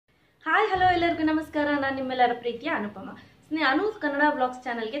Hi hello ಎಲ್ಲರಿಗೂ ನಮಸ್ಕಾರ. ನಾನು ನಿಮ್ಮೆಲ್ಲರ ಪ್ರೀತಿಯ ಅನುಪಮ. ಅನೂಸ್ ಕನ್ನಡ ವ್ಲಾಗ್ಸ್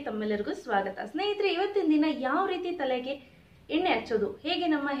ಚಾನಲ್ಗೆ ತಮ್ಮೆಲ್ಲರಿಗೂ ಸ್ವಾಗತ. ಸ್ನೇಹಿತರೆ, ಇವತ್ತಿನ ದಿನ ಯಾವ ರೀತಿ ತಲೆಗೆ ಎಣ್ಣೆ ಹಚ್ಚೋದು, ಹೇಗೆ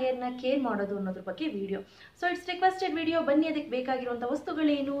ನಮ್ಮ ಹೇರ್ನ ಕೇರ್ ಮಾಡೋದು ಅನ್ನೋದ್ರ ಬಗ್ಗೆ video. So it's requested video. ಬನ್ನಿ, ಅದಕ್ಕೆ ಬೇಕಾಗಿರುವಂಥ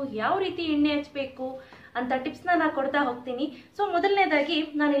ವಸ್ತುಗಳೇನು, ಯಾವ ರೀತಿ ಎಣ್ಣೆ ಹಚ್ಚಬೇಕು ಅಂತ ಟಿಪ್ಸ್ನ ನಾನು ಕೊಡ್ತಾ ಹೋಗ್ತೀನಿ. ಸೊ ಮೊದಲನೇದಾಗಿ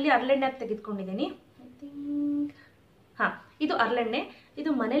ನಾನಿಲ್ಲಿ ಹರಳೆಣ್ಣೆ ತೆಗೆದುಕೊಂಡಿದ್ದೀನಿ. ಇದು ಹರಳೆಣ್ಣೆ. ಇದು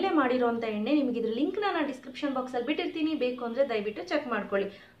ಮನೇಲೆ ಮಾಡಿರೋಂಥ ಎಣ್ಣೆ. ನಿಮಗೆ ಇದ್ರ ಲಿಂಕ್ನ ನಾನು ಡಿಸ್ಕ್ರಿಪ್ಷನ್ ಬಾಕ್ಸಲ್ಲಿ ಬಿಟ್ಟಿರ್ತೀನಿ, ಬೇಕು ಅಂದರೆ ದಯವಿಟ್ಟು ಚೆಕ್ ಮಾಡ್ಕೊಳ್ಳಿ.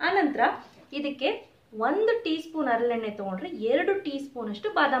 ಆನಂತರ ಇದಕ್ಕೆ 1 ಟೀ ಸ್ಪೂನ್ ಹರಳೆಣ್ಣೆ ತೊಗೊಂಡ್ರೆ 2 ಟೀ ಸ್ಪೂನ್ ಅಷ್ಟು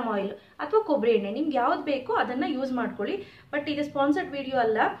ಬಾದಾಮ್ ಆಯಿಲ್ ಅಥವಾ ಕೊಬ್ಬರಿ ಎಣ್ಣೆ, ನಿಮ್ಗೆ ಯಾವ್ದು ಬೇಕೋ ಅದನ್ನು ಯೂಸ್ ಮಾಡ್ಕೊಳ್ಳಿ. ಬಟ್ ಇದು ಸ್ಪಾನ್ಸರ್ಡ್ ವಿಡಿಯೋ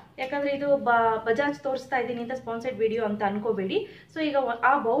ಅಲ್ಲ, ಯಾಕಂದರೆ ಇದು ಬಜಾಜ್ ತೋರಿಸ್ತಾ ಇದ್ದೀನಿ ಅಂತ ಸ್ಪಾನ್ಸರ್ಡ್ ವಿಡಿಯೋ ಅಂತ ಅನ್ಕೋಬೇಡಿ. ಸೊ ಈಗ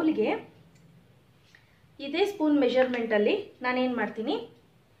ಆ ಬೌಲ್ಗೆ ಇದೇ ಸ್ಪೂನ್ ಮೆಜರ್ಮೆಂಟಲ್ಲಿ ನಾನೇನು ಮಾಡ್ತೀನಿ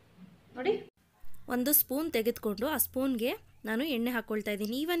ನೋಡಿ, 1 ಸ್ಪೂನ್ ತೆಗೆದುಕೊಂಡು ಆ ಸ್ಪೂನ್ಗೆ ನಾನು ಎಣ್ಣೆ ಹಾಕ್ಕೊಳ್ತಾ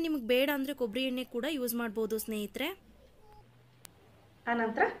ಇದ್ದೀನಿ. ಈವನ್ ನಿಮಗೆ ಬೇಡ ಅಂದರೆ ಕೊಬ್ಬರಿ ಎಣ್ಣೆ ಕೂಡ ಯೂಸ್ ಮಾಡ್ಬೋದು ಸ್ನೇಹಿತರೆ.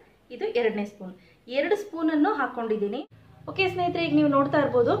 ಆನಂತರ ಇದು 2ನೇ ಸ್ಪೂನ್, 2 ಸ್ಪೂನನ್ನು ಹಾಕ್ಕೊಂಡಿದ್ದೀನಿ. ಓಕೆ ಸ್ನೇಹಿತರೆ, ಈಗ ನೀವು ನೋಡ್ತಾ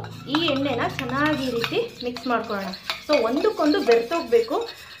ಇರ್ಬೋದು, ಈ ಎಣ್ಣೆನ ಚೆನ್ನಾಗಿ ಈ ರೀತಿ ಮಿಕ್ಸ್ ಮಾಡ್ಕೊಳ್ಳೋಣ. ಸೊ ಒಂದಕ್ಕೊಂದು ಬೆರೆತೋಗ್ಬೇಕು.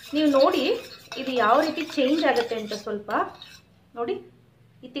 ನೀವು ನೋಡಿ ಇದು ಯಾವ ರೀತಿ ಚೇಂಜ್ ಆಗುತ್ತೆ ಅಂತ. ಸ್ವಲ್ಪ ನೋಡಿ,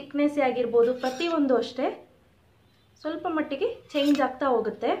 ಈ ಥಿಕ್ನೆಸ್ ಆಗಿರ್ಬೋದು, ಪ್ರತಿಯೊಂದು ಅಷ್ಟೇ ಸ್ವಲ್ಪ ಮಟ್ಟಿಗೆ ಚೇಂಜ್ ಆಗ್ತಾ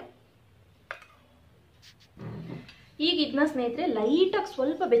ಹೋಗುತ್ತೆ. ಈಗ ಇದನ್ನ ಸ್ನೇಹಿತರೆ ಲೈಟಾಗಿ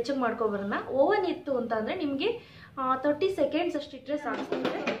ಸ್ವಲ್ಪ ಬೆಚ್ಚಗೆ ಮಾಡ್ಕೊಬರೋಣ. ಓವನ್ ಇತ್ತು ಅಂತ ಅಂದರೆ ನಿಮಗೆ 30 ಸೆಕೆಂಡ್ಸ್ ಅಷ್ಟಿಟ್ಟರೆ ಸಾಕು.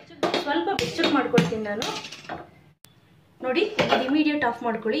 ಸ್ವಲ್ಪ ಬೆಚ್ಚಗೆ ಮಾಡ್ಕೊಳ್ತೀನಿ ನಾನು. ನೋಡಿ, ಇದು ಇಮಿಡಿಯೇಟ್ ಆಫ್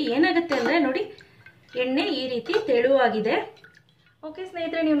ಮಾಡ್ಕೊಳ್ಳಿ. ಏನಾಗುತ್ತೆ ಅಂದರೆ ನೋಡಿ, ಎಣ್ಣೆ ಈ ರೀತಿ ತೆಳುವಾಗಿದೆ. ಓಕೆ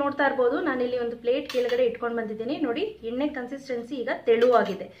ಸ್ನೇಹಿತರೆ, ನೀವು ನೋಡ್ತಾ ಇರ್ಬೋದು, ನಾನಿಲ್ಲಿ ಒಂದು ಪ್ಲೇಟ್ ಕೆಳಗಡೆ ಇಟ್ಕೊಂಡು ಬಂದಿದ್ದೀನಿ. ನೋಡಿ, ಎಣ್ಣೆ ಕನ್ಸಿಸ್ಟೆನ್ಸಿ ಈಗ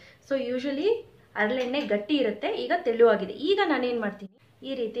ತೆಳುವಾಗಿದೆ. ಸೊ ಯೂಶಲಿ ಹರಳೆಣ್ಣೆ ಗಟ್ಟಿ ಇರುತ್ತೆ, ಈಗ ತೆಳುವಾಗಿದೆ. ಈಗ ನಾನೇನು ಮಾಡ್ತೀನಿ,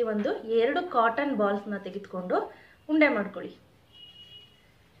 ಈ ರೀತಿ 2 ಕಾಟನ್ ಬಾಲ್ಸ್ನ ತೆಗೆದುಕೊಂಡು ಉಂಡೆ ಮಾಡ್ಕೊಳ್ಳಿ.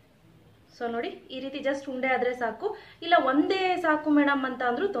 ಸೊ ನೋಡಿ, ಈ ರೀತಿ ಜಸ್ಟ್ ಉಂಡೆ ಆದರೆ ಸಾಕು. ಇಲ್ಲ ಒಂದೇ ಸಾಕು ಮೇಡಮ್ ಅಂತ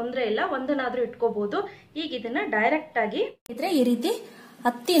ಅಂದ್ರೂ ತೊಂದರೆ ಇಲ್ಲ, ಒಂದನ್ನಾದ್ರೂ ಇಟ್ಕೋಬಹುದು. ಈಗ ಇದನ್ನ ಡೈರೆಕ್ಟ್ ಆಗಿ ಈ ರೀತಿ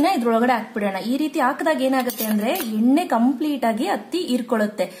ಹತ್ತಿನ ಇದ್ರೊಳಗಡೆ ಹಾಕ್ಬಿಡೋಣ. ಈ ರೀತಿ ಹಾಕಿದಾಗ ಏನಾಗುತ್ತೆ ಅಂದ್ರೆ ಎಣ್ಣೆ ಕಂಪ್ಲೀಟ್ ಆಗಿ ಹತ್ತಿ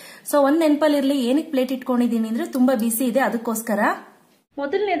ಹೀರ್ಕೊಳ್ಳುತ್ತೆ. ಸೊ ಒಂದ್ ನೆನಪಲ್ಲಿರ್ಲಿ, ಏನಕ್ಕೆ ಪ್ಲೇಟ್ ಇಟ್ಕೊಂಡಿದ್ದೀನಿ ಅಂದ್ರೆ ತುಂಬಾ ಬಿಸಿ ಇದೆ, ಅದಕ್ಕೋಸ್ಕರ.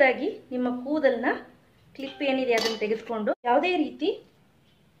 ಮೊದಲನೇದಾಗಿ ನಿಮ್ಮ ಕೂದಲ್ನ ಕ್ಲಿಪ್ ಏನಿದೆ ಅದನ್ನ ತೆಗೆದುಕೊಂಡು ಯಾವುದೇ ರೀತಿ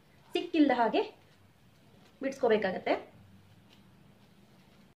ಸಿಕ್ಕಿಲ್ಲದ ಹಾಗೆ ಬಿಡಿಸ್ಕೋಬೇಕಾಗತ್ತೆ.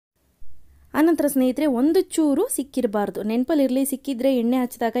 ಆನಂತರ ಸ್ನೇಹಿತರೆ, ಒಂದು ಚೂರು ಸಿಕ್ಕಿರಬಾರ್ದು, ನೆನಪಲ್ಲಿರಲಿ. ಸಿಕ್ಕಿದ್ರೆ ಎಣ್ಣೆ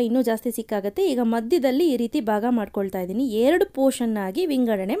ಹಚ್ಚಿದಾಗ ಇನ್ನೂ ಜಾಸ್ತಿ ಸಿಕ್ಕಾಗುತ್ತೆ. ಈಗ ಮಧ್ಯದಲ್ಲಿ ಈ ರೀತಿ ಭಾಗ ಮಾಡ್ಕೊಳ್ತಾ ಇದ್ದೀನಿ. 2 ಪೋರ್ಷನ್ ಆಗಿ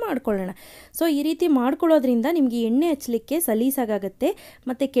ವಿಂಗಡಣೆ ಮಾಡ್ಕೊಳ್ಳೋಣ. ಸೊ ಈ ರೀತಿ ಮಾಡ್ಕೊಳ್ಳೋದ್ರಿಂದ ನಿಮಗೆ ಎಣ್ಣೆ ಹಚ್ಚಲಿಕ್ಕೆ ಸಲೀಸಾಗುತ್ತೆ.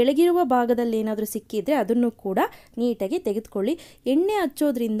 ಮತ್ತು ಕೆಳಗಿರುವ ಭಾಗದಲ್ಲಿ ಏನಾದರೂ ಸಿಕ್ಕಿದ್ರೆ ಅದನ್ನು ಕೂಡ ನೀಟಾಗಿ ತೆಗೆದುಕೊಳ್ಳಿ. ಎಣ್ಣೆ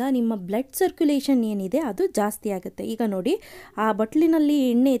ಹಚ್ಚೋದ್ರಿಂದ ನಿಮ್ಮ ಬ್ಲಡ್ ಸರ್ಕ್ಯುಲೇಷನ್ ಏನಿದೆ ಅದು ಜಾಸ್ತಿ ಆಗುತ್ತೆ. ಈಗ ನೋಡಿ, ಆ ಬಟ್ಲಿನಲ್ಲಿ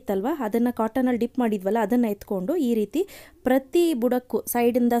ಎಣ್ಣೆ ಇತ್ತಲ್ವ, ಅದನ್ನು ಕಾಟನಲ್ಲಿ ಡಿಪ್ ಮಾಡಿದ್ವಲ್ಲ, ಅದನ್ನು ಎತ್ಕೊಂಡು ಈ ರೀತಿ ಪ್ರತಿ ಬುಡಕ್ಕೂ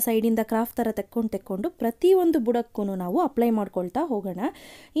ಸೈಡಿಂದ ಕ್ರಾಫ್ಟ್ ಥರ ತೆಕ್ಕೊಂಡು ಪ್ರತಿಯೊಂದು ಬುಡಕ್ಕೂ ನಾವು ಅಪ್ಲೈ ಮಾಡ್ಕೊಳ್ತಾ ಹೋಗೋಣ.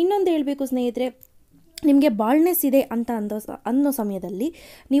 ಇನ್ನೊಂದು ಹೇಳಬೇಕು ಸ್ನೇಹಿತರೆ, ನಿಮಗೆ ಬಾಲ್ನೆಸ್ ಇದೆ ಅಂತ ಅನ್ನೋ ಸಮಯದಲ್ಲಿ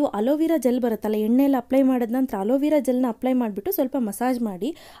ನೀವು ಅಲೋವೆರಾ ಜೆಲ್ ಬರುತ್ತಲ್ಲ, ಎಣ್ಣೆ ಎಲ್ಲ ಅಪ್ಲೈ ಮಾಡಿದ ನಂತರ ಅಲೋವೆರಾ ಜೆಲ್ನ ಅಪ್ಲೈ ಮಾಡಿಬಿಟ್ಟು ಸ್ವಲ್ಪ ಮಸಾಜ್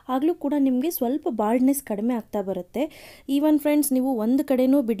ಮಾಡಿ, ಆಗಲೂ ಕೂಡ ನಿಮಗೆ ಸ್ವಲ್ಪ ಬಾಲ್ನೆಸ್ ಕಡಿಮೆ ಆಗ್ತಾ ಬರುತ್ತೆ. ಈವನ್ ಫ್ರೆಂಡ್ಸ್, ನೀವು ಒಂದು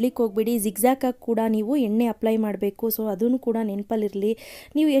ಕಡೆನೂ ಬಿಡ್ಲಿಕ್ಕೆ ಹೋಗ್ಬಿಡಿ, ಜಿಗ್ಜಾಕಾಗಿ ಕೂಡ ನೀವು ಎಣ್ಣೆ ಅಪ್ಲೈ ಮಾಡಬೇಕು. ಸೊ ಅದನ್ನು ಕೂಡ ನೆನಪಲ್ಲಿರಲಿ.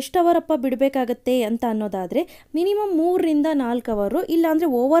 ನೀವು ಎಷ್ಟು ಅವರಪ್ಪ ಬಿಡಬೇಕಾಗತ್ತೆ ಅಂತ ಅನ್ನೋದಾದರೆ ಮಿನಿಮಮ್ 3 ರಿಂದ 4 ಅವರು, ಇಲ್ಲಾಂದರೆ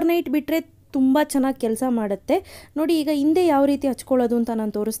ಓವರ್ನೈಟ್ ಬಿಟ್ಟರೆ ತುಂಬ ಚೆನ್ನಾಗಿ ಕೆಲಸ ಮಾಡುತ್ತೆ. ನೋಡಿ, ಈಗ ಹಿಂದೆ ಯಾವ ರೀತಿ ಹಚ್ಕೊಳ್ಳೋದು ಅಂತ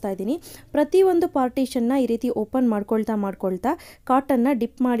ನಾನು ತೋರಿಸ್ತಾ ಇದ್ದೀನಿ. ಪ್ರತಿಯೊಂದು ಪಾರ್ಟಿಷನ್ನ ಈ ರೀತಿ ಓಪನ್ ಮಾಡ್ಕೊಳ್ತಾ ಕಾಟನ್ನ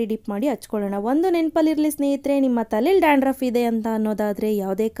ಡಿಪ್ ಮಾಡಿ ಹಚ್ಕೊಳ್ಳೋಣ. ಒಂದು ನೆನಪಲ್ಲಿರಲಿ ಸ್ನೇಹಿತರೆ, ನಿಮ್ಮ ತಲೆಯಲ್ಲಿ ಡ್ಯಾಂಡ್ರಫ್ ಇದೆ ಅಂತ ಅನ್ನೋದಾದರೆ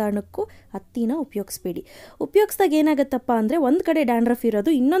ಯಾವುದೇ ಕಾರಣಕ್ಕೂ ಹತ್ತಿನ ಉಪಯೋಗಿಸ್ಬೇಡಿ. ಉಪಯೋಗಿಸಿದಾಗ ಏನಾಗುತ್ತಪ್ಪ ಅಂದರೆ, ಒಂದು ಕಡೆ ಡ್ಯಾಂಡ್ರಫ್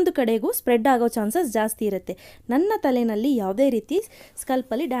ಇರೋದು ಇನ್ನೊಂದು ಕಡೆಗೂ ಸ್ಪ್ರೆಡ್ ಆಗೋ ಚಾನ್ಸಸ್ ಜಾಸ್ತಿ ಇರುತ್ತೆ. ನನ್ನ ತಲೆಯಲ್ಲಿ ಯಾವುದೇ ರೀತಿ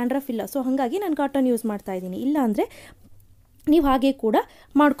ಸ್ಕಲ್ಪಲ್ಲಿ ಡ್ಯಾಂಡ್ರಫ್ ಇಲ್ಲ, ಸೊ ಹಾಗಾಗಿ ನಾನು ಕಾಟನ್ ಯೂಸ್ ಮಾಡ್ತಾ ಇದ್ದೀನಿ. ಇಲ್ಲಾಂದರೆ ನೀವು ಹಾಗೆ ಕೂಡ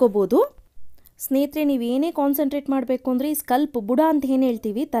ಮಾಡ್ಕೋಬೋದು. ಸ್ನೇಹಿತರೆ, ನೀವು ಏನೇ ಕಾನ್ಸಂಟ್ರೇಟ್ ಮಾಡಬೇಕು ಅಂದರೆ ಈ ಸ್ಕಲ್ಪ್ ಬುಡ ಅಂತ ಏನು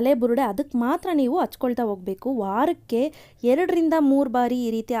ಹೇಳ್ತೀವಿ, ತಲೆ ಬುರುಡೆ, ಅದಕ್ಕೆ ಮಾತ್ರ ನೀವು ಹಚ್ಕೊಳ್ತಾ ಹೋಗಬೇಕು. ವಾರಕ್ಕೆ 2 ರಿಂದ 3 ಬಾರಿ ಈ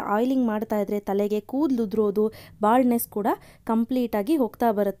ರೀತಿ ಆಯಿಲಿಂಗ್ ಮಾಡ್ತಾ ಇದ್ರೆ ತಲೆಗೆ ಕೂದಲು ಉದುರೋದು, ಬಾಲ್ಡ್ನೆಸ್ ಕೂಡ ಕಂಪ್ಲೀಟಾಗಿ ಹೋಗ್ತಾ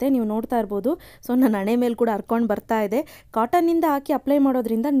ಬರುತ್ತೆ. ನೀವು ನೋಡ್ತಾ ಇರ್ಬೋದು. ಸೊ ನನ್ನ ಹಣೆ ಮೇಲೆ ಕೂಡ ಹರ್ಕೊಂಡು ಬರ್ತಾ ಇದೆ. ಕಾಟನ್ನಿಂದ ಹಾಕಿ ಅಪ್ಲೈ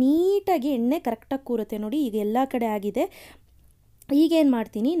ಮಾಡೋದ್ರಿಂದ ನೀಟಾಗಿ ಎಣ್ಣೆ ಕರೆಕ್ಟಾಗಿ ಕೂರುತ್ತೆ. ನೋಡಿ, ಈಗ ಎಲ್ಲ ಕಡೆ ಆಗಿದೆ. ಈಗೇನು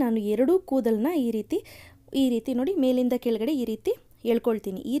ಮಾಡ್ತೀನಿ, ನಾನು 2 ಕೂದಲನ್ನ ಈ ರೀತಿ ನೋಡಿ, ಮೇಲಿಂದ ಕೆಳಗಡೆ ಈ ರೀತಿ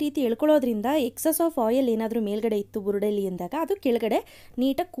ಎಳ್ಕೊಳ್ತೀನಿ. ಈ ರೀತಿ ಎಳ್ಕೊಳ್ಳೋದ್ರಿಂದ ಎಕ್ಸಸ್ ಆಫ್ ಆಯಿಲ್ ಏನಾದರೂ ಮೇಲ್ಗಡೆ ಇತ್ತು ಬುರುಡೆಯಲ್ಲಿ ಅಂದಾಗ ಅದು ಕೆಳಗಡೆ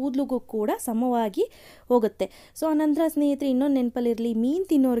ನೀಟಾಗಿ ಕೂದಲಿಗೂ ಕೂಡ ಸಮವಾಗಿ ಹೋಗುತ್ತೆ. ಸೊ ಆನಂತರ ಸ್ನೇಹಿತರೆ, ಇನ್ನೊಂದು ನೆನಪಲ್ಲಿರಲಿ, ಮೀನು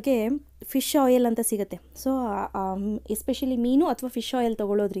ತಿನ್ನೋರಿಗೆ ಫಿಶ್ ಆಯಿಲ್ ಅಂತ ಸಿಗುತ್ತೆ. ಸೊ ಎಸ್ಪೆಷಲಿ ಮೀನು ಅಥವಾ ಫಿಶ್ ಆಯಿಲ್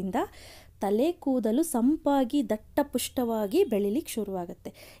ತೊಗೊಳ್ಳೋದ್ರಿಂದ ತಲೆ ಕೂದಲು ಸಂಪಾಗಿ ದಟ್ಟಪುಷ್ಟವಾಗಿ ಬೆಳಿಲಿಕ್ಕೆ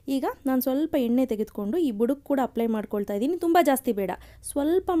ಶುರುವಾಗುತ್ತೆ. ಈಗ ನಾನು ಸ್ವಲ್ಪ ಎಣ್ಣೆ ತೆಗೆದುಕೊಂಡು ಈ ಬುಡಕ್ಕೆ ಕೂಡ ಅಪ್ಲೈ ಮಾಡ್ಕೊಳ್ತಾ ಇದ್ದೀನಿ. ತುಂಬ ಜಾಸ್ತಿ ಬೇಡ,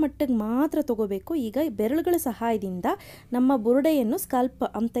 ಸ್ವಲ್ಪ ಮಟ್ಟಿಗೆ ಮಾತ್ರ ತೊಗೋಬೇಕು. ಈಗ ಬೆರಳುಗಳ ಸಹಾಯದಿಂದ ನಮ್ಮ ಬುರುಡೆಯನ್ನು ಸ್ಕಾಲ್ಪ್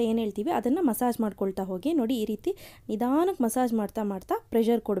ಅಂತ ಏನು ಹೇಳ್ತೀವಿ ಅದನ್ನು ಮಸಾಜ್ ಮಾಡ್ಕೊಳ್ತಾ ಹೋಗಿ. ನೋಡಿ, ಈ ರೀತಿ ನಿಧಾನಕ್ಕೆ ಮಸಾಜ್ ಮಾಡ್ತಾ ಮಾಡ್ತಾ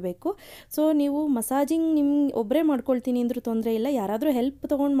ಪ್ರೆಷರ್ ಕೊಡಬೇಕು. ಸೊ ನೀವು ಮಸಾಜಿಂಗ್ ಒಬ್ಬರೇ ಮಾಡ್ಕೊಳ್ತೀನಿ ಅಂದರೂ ತೊಂದರೆ ಇಲ್ಲ, ಯಾರಾದರೂ ಹೆಲ್ಪ್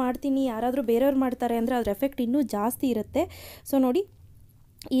ತೊಗೊಂಡು ಮಾಡ್ತೀನಿ, ಯಾರಾದರೂ ಬೇರೆಯವ್ರು ಮಾಡ್ತಾರೆ ಅಂದರೆ ಅದ್ರ ಎಫೆಕ್ಟ್ ಇನ್ನೂ ಜಾಸ್ತಿ ಇರುತ್ತೆ. ಸೊ ನೋಡಿ,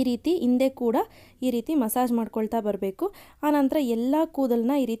 ಈ ರೀತಿ ಹಿಂದೆ ಕೂಡ ಈ ರೀತಿ ಮಸಾಜ್ ಮಾಡ್ಕೊಳ್ತಾ ಬರಬೇಕು. ಆನಂತರ ಎಲ್ಲ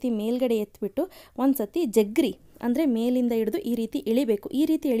ಕೂದಲನ್ನ ಈ ರೀತಿ ಮೇಲ್ಗಡೆ ಎತ್ಬಿಟ್ಟು ಒಂದು ಸತಿ ಜಗ್ರಿ ಅಂದರೆ ಮೇಲಿಂದ ಹಿಡಿದು ಈ ರೀತಿ ಎಳಿಬೇಕು. ಈ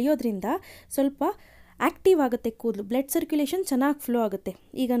ರೀತಿ ಎಳೆಯೋದ್ರಿಂದ ಸ್ವಲ್ಪ ಆ್ಯಕ್ಟಿವ್ ಆಗುತ್ತೆ ಕೂದಲು, ಬ್ಲಡ್ ಸರ್ಕ್ಯುಲೇಷನ್ ಚೆನ್ನಾಗಿ ಫ್ಲೋ ಆಗುತ್ತೆ.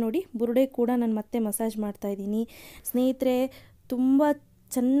 ಈಗ ನೋಡಿ, ಬುರುಡೆ ಕೂಡ ನಾನು ಮತ್ತೆ ಮಸಾಜ್ ಮಾಡ್ತಾಯಿದ್ದೀನಿ. ಸ್ನೇಹಿತರೆ, ತುಂಬ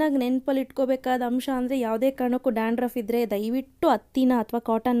ಚೆನ್ನಾಗಿ ನೆನಪಲ್ಲಿ ಇಟ್ಕೋಬೇಕಾದ ಅಂಶ ಅಂದರೆ ಯಾವುದೇ ಕಾರಣಕ್ಕೂ ಡ್ಯಾಂಡ್ರಫ್ ಇದ್ದರೆ ದಯವಿಟ್ಟು ಹತ್ತಿನ ಅಥವಾ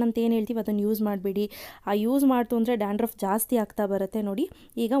ಕಾಟನ್ ಅಂತ ಏನು ಹೇಳ್ತೀವಿ ಅದನ್ನು ಯೂಸ್ ಮಾಡಬೇಡಿ. ಆ ಯೂಸ್ ಮಾಡ್ತು ಅಂದರೆ ಡ್ಯಾಂಡ್ರಫ್ ಜಾಸ್ತಿ ಆಗ್ತಾ ಬರುತ್ತೆ. ನೋಡಿ,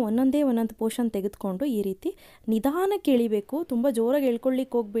 ಈಗ ಒಂದೊಂದು ಪೋರ್ಷನ್ ತೆಗೆದುಕೊಂಡು ಈ ರೀತಿ ನಿಧಾನಕ್ಕೆ ಎಳಿಬೇಕು. ತುಂಬ ಜೋರಾಗಿ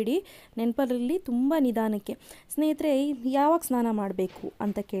ಎಳ್ಕೊಳ್ಳಿಕ್ಕೆ ಹೋಗಬೇಡಿ, ನೆನಪಲ್ಲಿ ತುಂಬ ನಿಧಾನಕ್ಕೆ. ಸ್ನೇಹಿತರೆ, ಯಾವಾಗ ಸ್ನಾನ ಮಾಡಬೇಕು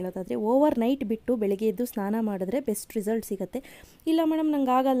ಅಂತ ಕೇಳೋದಾದರೆ ಓವರ್ ನೈಟ್ ಬಿಟ್ಟು ಬೆಳಗ್ಗೆ ಎದ್ದು ಸ್ನಾನ ಮಾಡಿದ್ರೆ ಬೆಸ್ಟ್ ರಿಸಲ್ಟ್ ಸಿಗುತ್ತೆ. ಇಲ್ಲ ಮೇಡಮ್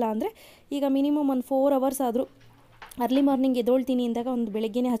ನಂಗೆ ಆಗಲ್ಲ ಅಂದರೆ ಈಗ ಮಿನಿಮಮ್ ಒಂದು 4 ಅವರ್ಸ್ ಆದರೂ ಅರ್ಲಿ ಮಾರ್ನಿಂಗ್ ಎದ್ದೊಳ್ತೀನಿ ಅಂದಾಗ ಒಂದು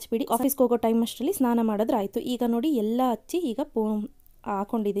ಬೆಳಗ್ಗೆನೇ ಹಚ್ಬಿಡಿ. ಆಫೀಸ್ಗೆ ಹೋಗೋ ಟೈಮ್ ಅಷ್ಟರಲ್ಲಿ ಸ್ನಾನ ಮಾಡಿದ್ರೆ ಆಯಿತು. ಈಗ ನೋಡಿ, ಎಲ್ಲ ಹಚ್ಚಿ ಈಗ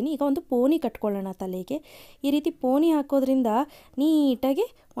ಹಾಕೊಂಡಿದ್ದೀನಿ. ಈಗ ಒಂದು ಪೋನಿ ಕಟ್ಕೊಳ್ಳೋಣ ತಲೆಗೆ. ಈ ರೀತಿ ಪೋನಿ ಹಾಕೋದ್ರಿಂದ ನೀಟಾಗಿ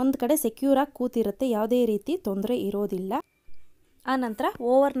ಒಂದು ಕಡೆ ಸೆಕ್ಯೂರಾಗಿ ಕೂತಿರುತ್ತೆ, ಯಾವುದೇ ರೀತಿ ತೊಂದರೆ ಇರೋದಿಲ್ಲ. ಆನಂತರ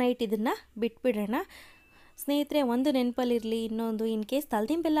ಓವರ್ ನೈಟ್ ಇದನ್ನು ಬಿಟ್ಬಿಡೋಣ. ಸ್ನೇಹಿತರೆ, ಒಂದು ನೆನಪಲ್ಲಿರಲಿ, ಇನ್ನೊಂದು ಇನ್ ಕೇಸ್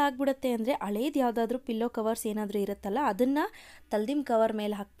ತಲೆದಿಂಬೆಲ್ಲ ಆಗಿಬಿಡುತ್ತೆ ಅಂದರೆ ಹಳೇದು ಯಾವುದಾದ್ರೂ ಪಿಲ್ಲೋ ಕವರ್ಸ್ ಏನಾದರೂ ಇರುತ್ತಲ್ಲ ಅದನ್ನು ತಲೆದಿಂಬು ಕವರ್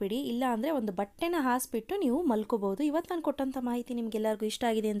ಮೇಲೆ ಹಾಕ್ಬಿಡಿ. ಇಲ್ಲ ಅಂದರೆ ಒಂದು ಬಟ್ಟೆನ ಹಾಸ್ಬಿಟ್ಟು ನೀವು ಮಲ್ಕೋಬೋದು. ಇವತ್ತು ನಾನು ಕೊಟ್ಟಂಥ ಮಾಹಿತಿ ನಿಮಗೆಲ್ಲರಿಗೂ ಇಷ್ಟ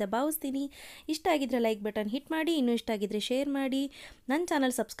ಆಗಿದೆ ಅಂತ ಭಾವಿಸ್ತೀನಿ. ಇಷ್ಟ ಆಗಿದ್ರೆ ಲೈಕ್ ಬಟನ್ ಹಿಟ್ ಮಾಡಿ, ಇನ್ನೂ ಇಷ್ಟ ಆಗಿದ್ರೆ ಶೇರ್ ಮಾಡಿ, ನನ್ನ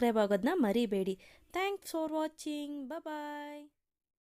ಚಾನಲ್ ಸಬ್ಸ್ಕ್ರೈಬ್ ಆಗೋದನ್ನ ಮರಿಬೇಡಿ. Thanks for watching. ಬಾಯ್.